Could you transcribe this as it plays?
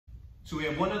So we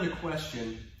have one other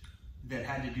question that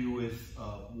had to do with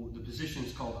the position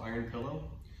is called iron pillow.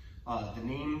 The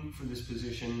name for this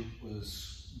position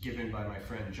was given by my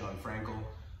friend John Frankel.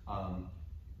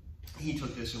 He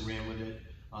took this and ran with it.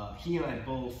 He and I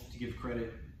both, to give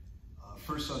credit,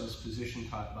 first saw this position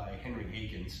taught by Henry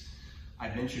Akins.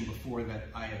 I mentioned before that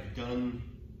I have done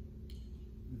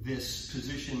this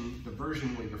position, the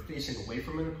version where you're facing away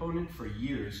from an opponent, for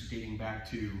years, dating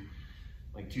back to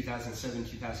like 2007,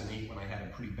 2008, when I had a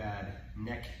pretty bad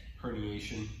neck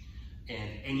herniation, and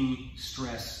any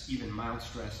stress, even mild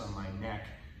stress on my neck,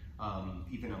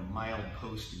 even a mild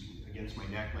post against my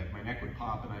neck, like my neck would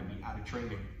pop and I'd be out of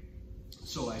training.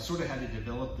 So I sort of had to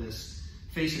develop this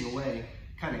facing away,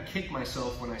 kind of kick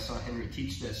myself when I saw Henry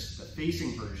teach this, the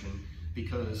facing version,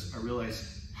 because I realized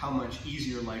how much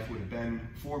easier life would have been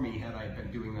for me had I been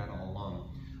doing that all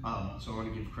along. So I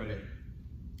want to give credit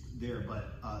there,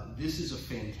 but this is a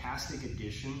fantastic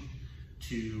addition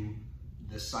to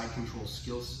the side control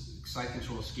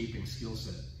escaping skill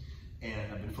set.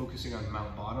 And I've been focusing on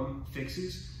mount bottom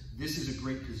fixes. This is a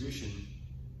great position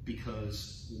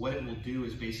because what it will do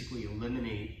is basically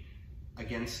eliminate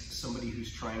against somebody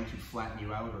who's trying to flatten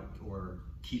you out or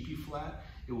keep you flat.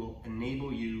 It will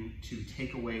enable you to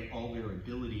take away all their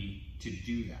ability to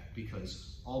do that,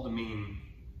 because all the main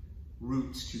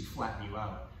routes to flatten you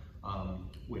out,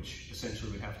 which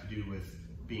essentially would have to do with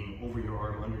being over your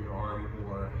arm, under your arm,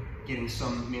 or getting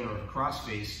some manner of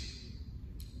crossface,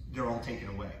 they're all taken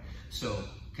away. So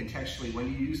contextually, when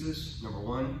do you use this? Number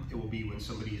one, it will be when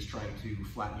somebody is trying to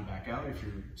flatten you back out. If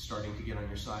you're starting to get on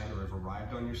your side or have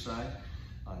arrived on your side,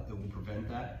 it will prevent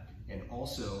that. And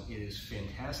also, it is a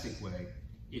fantastic way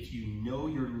if you know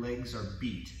your legs are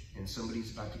beat and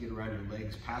somebody's about to get around your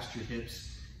legs past your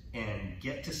hips and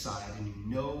get to side, and you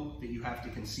know that you have to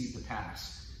concede the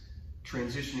pass.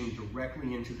 Transitioning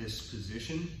directly into this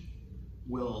position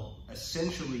will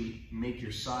essentially make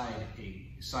your side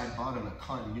bottom a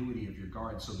continuity of your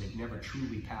guard, so they've never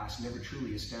truly passed, never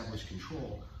truly established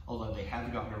control, although they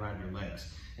have gotten around your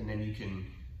legs, and then you can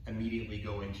immediately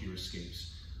go into your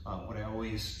escapes. What I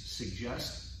always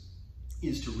suggest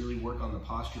is to really work on the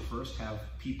posture first. Have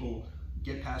people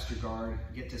get past your guard,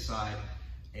 get to side,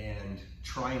 and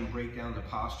try and break down the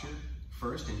posture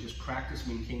first, and just practice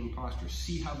maintaining posture.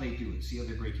 See how they do it, see how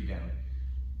they break you down.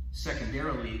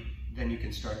 Secondarily, then you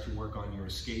can start to work on your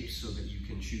escapes so that you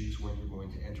can choose when you're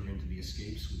going to enter into the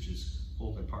escapes, which is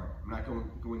hold apart. I'm not going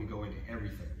to go into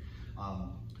everything.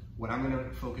 What I'm going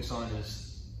to focus on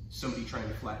is somebody trying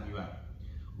to flatten you out.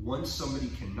 Once somebody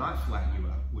cannot flatten you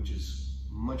out, which is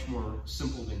much more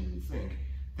simple than you would think,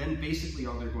 then basically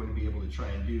all they're going to be able to try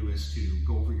and do is to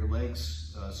go over your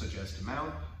legs, such as to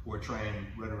mount, or try and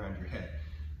run around your head.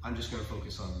 I'm just going to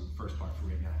focus on the first part for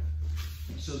right now.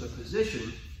 So the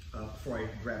position, before I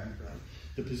grab you, Brian,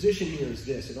 the position here is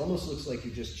this. It almost looks like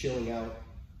you're just chilling out,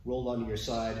 rolled onto your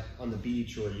side on the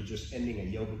beach, or you're just ending a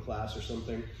yoga class or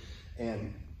something.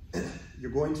 And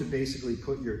you're going to basically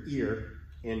put your ear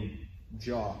and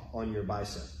jaw on your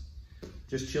bicep.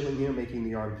 Just chilling here, making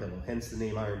the arm pillow, hence the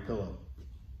name iron pillow.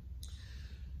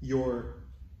 Your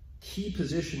key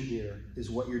position here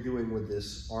is what you're doing with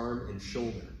this arm and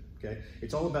shoulder, okay?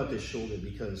 It's all about this shoulder,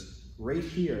 because right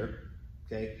here,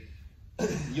 okay,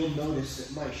 you'll notice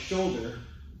that my shoulder,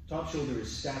 top shoulder,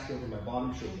 is stacked over my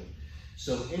bottom shoulder.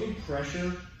 So any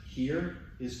pressure here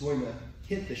is going to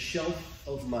hit the shelf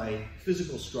of my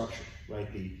physical structure,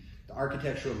 right? The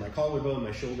architecture of my collarbone,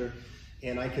 my shoulder,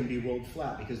 and I can be rolled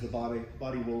flat because the body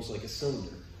rolls like a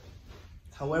cylinder.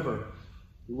 However,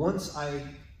 once I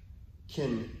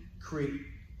can create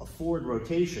a forward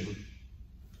rotation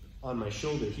on my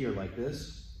shoulder here like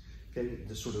this, okay,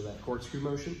 just sort of that corkscrew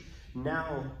motion,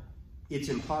 now it's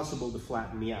impossible to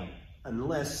flatten me out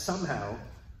unless somehow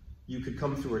you could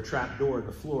come through a trap door in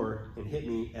the floor and hit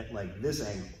me at like this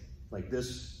angle, like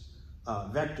this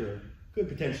vector could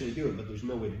potentially do it, but there's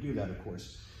no way to do that, of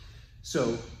course.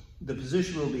 So the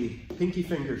position will be pinky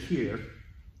finger here,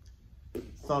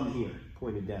 thumb here,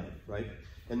 pointed down, right?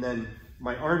 And then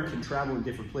my arm can travel in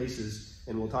different places,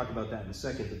 and we'll talk about that in a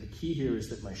second, but the key here is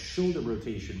that my shoulder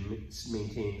rotation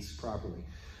maintains properly.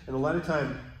 And a lot of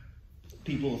time,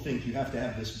 people think you have to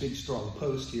have this big, strong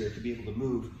post here to be able to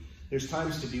move. There's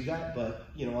times to do that, but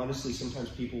honestly, sometimes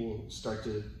people will start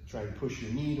to try and push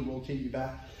your knee to rotate you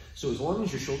back. So as long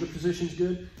as your shoulder position's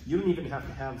good, you don't even have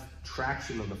to have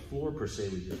traction on the floor per se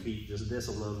with your feet. Just this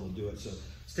alone will do it. So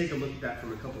let's take a look at that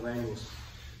from a couple angles.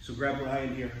 So grab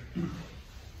Ryan here,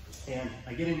 and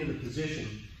I get into the position.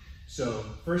 So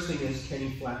first thing is, can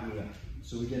he flatten me up?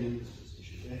 So we get into this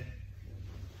position, okay?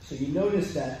 So you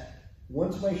notice that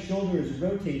once my shoulder is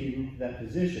rotated into that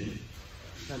position,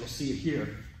 kind of see it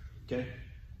here, okay?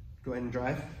 Go ahead and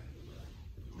drive.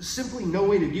 Simply no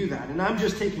way to do that, and I'm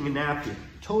just taking a nap here,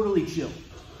 totally chill,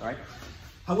 all right?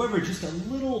 However, just a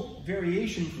little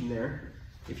variation from there,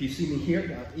 if you see me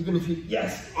here, even if you,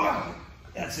 yes, oh,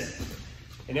 that's it.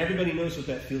 And everybody knows what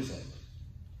that feels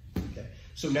like, okay?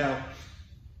 So now,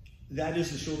 that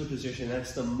is the shoulder position.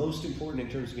 That's the most important in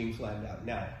terms of being flattened out.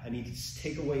 Now, I need to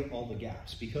take away all the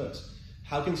gaps, because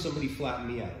how can somebody flatten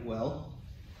me out? Well,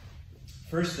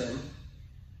 first thing,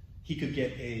 he could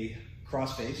get a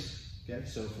cross face, okay?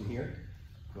 So from here,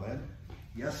 go ahead.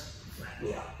 Yes, flatten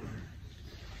me out.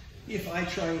 If I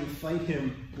try and fight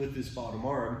him with this bottom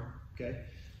arm, okay,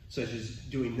 such as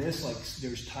doing this, like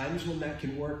there's times when that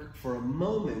can work for a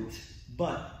moment,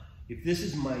 but if this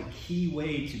is my key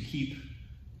way to keep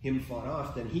him fought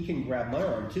off, then he can grab my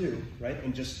arm too, right?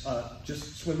 And just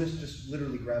swim this, just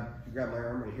literally grab my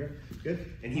arm right here,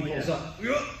 good? And he pulls up,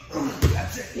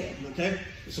 that's it, okay?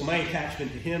 So my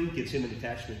attachment to him gives him an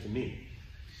attachment to me.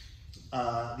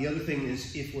 The other thing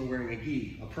is if we're wearing a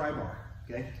gi, a pry bar,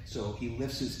 okay? So he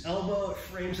lifts his elbow,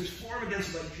 frames his form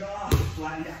against my jaw,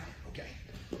 flattened out, okay?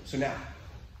 So now,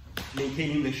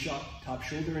 maintaining the top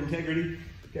shoulder integrity,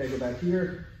 okay, I go back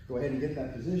here, go ahead and get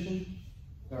that position,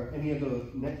 or any of the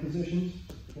neck positions,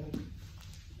 okay?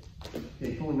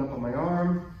 Okay, pulling up on my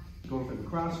arm, going for the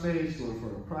cross face, going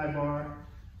for a pry bar,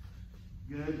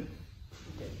 good.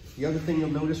 Okay. The other thing you'll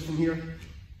notice from here,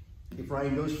 if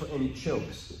Ryan goes for any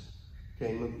chokes,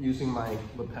 okay, using my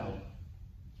lapel,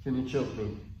 can you choke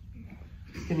me?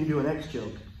 Can you do an X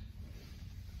choke?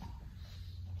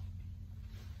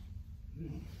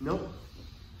 Nope,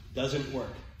 doesn't work.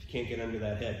 You can't get under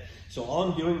that head. So all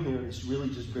I'm doing here is really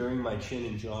just burying my chin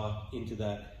and jaw into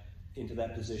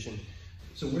that position.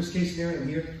 So worst case scenario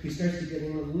here, he starts to get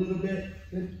in a little bit.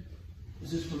 Good.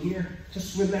 This is from here.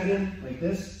 Just swim that in like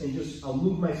this, and I'll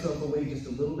move myself away just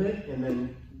a little bit and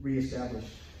then reestablish.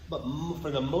 But for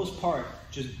the most part,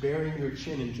 just burying your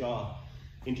chin and jaw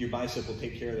into your bicep will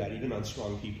take care of that, even on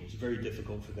strong people. It's very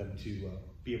difficult for them to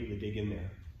be able to dig in there.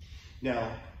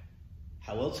 Now,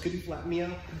 how else could he flatten me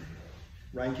out?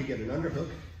 Ryan could get an underhook.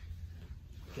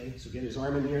 Okay, so get his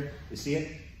arm in here, you see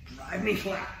it? Drive me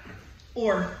flat.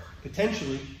 Or,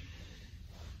 potentially,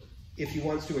 if he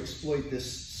wants to exploit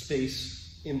this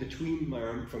space in between my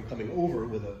arm from coming over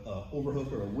with a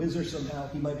overhook or a whizzer somehow,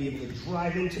 he might be able to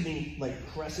drive into me, like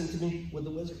press into me with the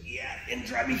whizzer. Yeah, and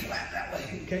drive me flat that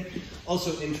way, okay?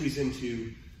 Also entries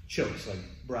into chokes, like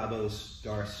Bravos,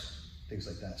 Darce, things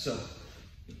like that. So,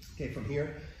 okay, from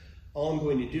here, all I'm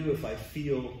going to do if I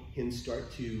feel him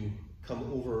start to come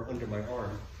over under my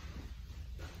arm,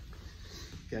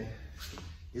 okay,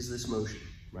 is this motion,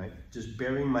 right? Just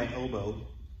burying my elbow,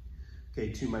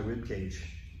 okay, to my rib cage,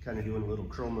 kind of doing a little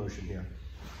curl motion here.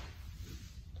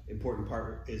 Important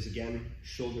part is, again,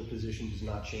 shoulder position does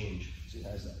not change. So he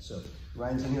has that. So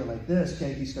Ryan's in here like this,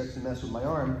 okay, he starts to mess with my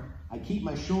arm. I keep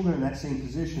my shoulder in that same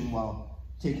position while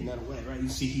taking that away, right? You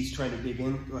see he's trying to dig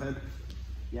in, go ahead.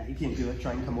 Yeah, he can't do it,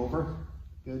 try and come over.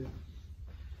 Good.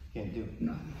 Can't do it.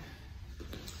 No.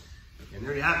 And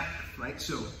there you have it, right?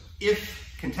 So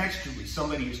if contextually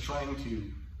somebody is trying to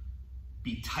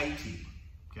be tight to you,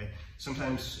 okay?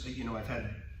 Sometimes, you know, I've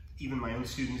had even my own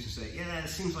students who say, yeah, it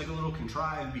seems like a little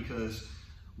contrived because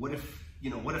what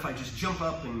if I just jump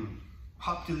up and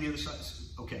hop to the other side?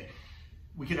 Okay,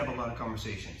 we could have a lot of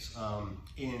conversations.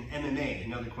 In MMA,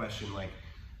 another question like,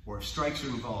 or if strikes are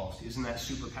involved, isn't that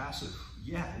super passive?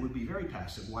 Yeah, it would be very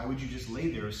passive. Why would you just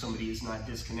lay there if somebody is not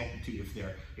disconnected to you,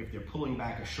 if they're pulling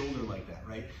back a shoulder like that,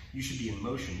 right? You should be in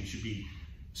motion. You should be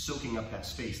soaking up that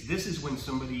space. This is when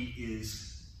somebody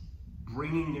is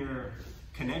bringing their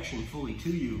connection fully to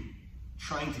you,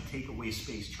 trying to take away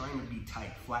space, trying to be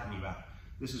tight, flatten you out.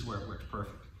 This is where it works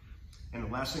perfect. And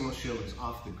the last thing we'll show is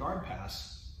off the guard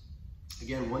pass.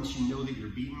 Again, once you know that you're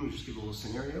beaten, we'll just give a little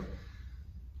scenario.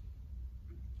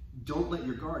 Don't let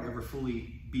your guard ever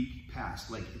fully be passed.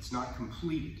 Like, it's not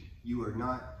completed. You are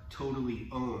not totally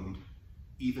owned,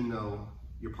 even though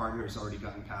your partner has already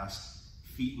gotten past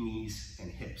feet, knees, and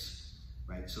hips,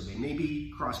 right? So they may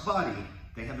be cross body,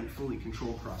 they haven't fully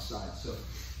controlled cross sides. So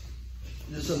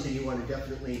this is something you want to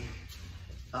definitely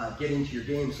get into your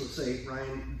game. So let's say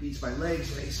Ryan beats my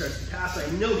legs, right? He starts to pass. I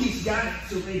know he's got it.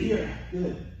 So right here,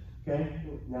 good. Okay.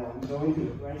 Now I'm going to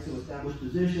it, right? So establish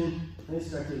position. Then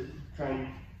start to try and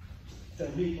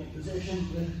beat my position.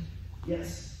 Good.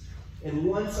 Yes. And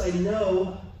once I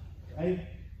know, right?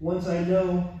 Once I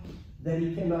know that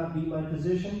he cannot beat my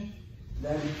position,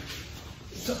 then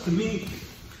it's up to me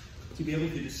to be able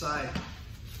to decide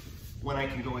when I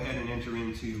can go ahead and enter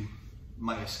into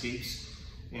my escapes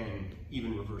and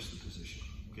even reverse the position.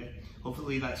 Okay,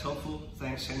 hopefully that's helpful.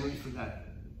 Thanks, Henry, for that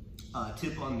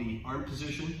tip on the arm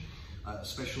position,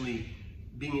 especially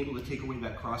being able to take away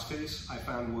that crossface. I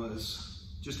found was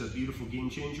just a beautiful game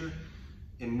changer.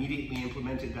 Immediately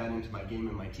implemented that into my game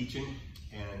and my teaching,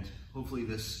 and hopefully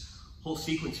this whole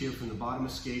sequence here from the bottom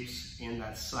escapes and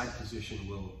that side position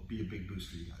will be a big boost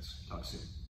for you guys. Talk soon.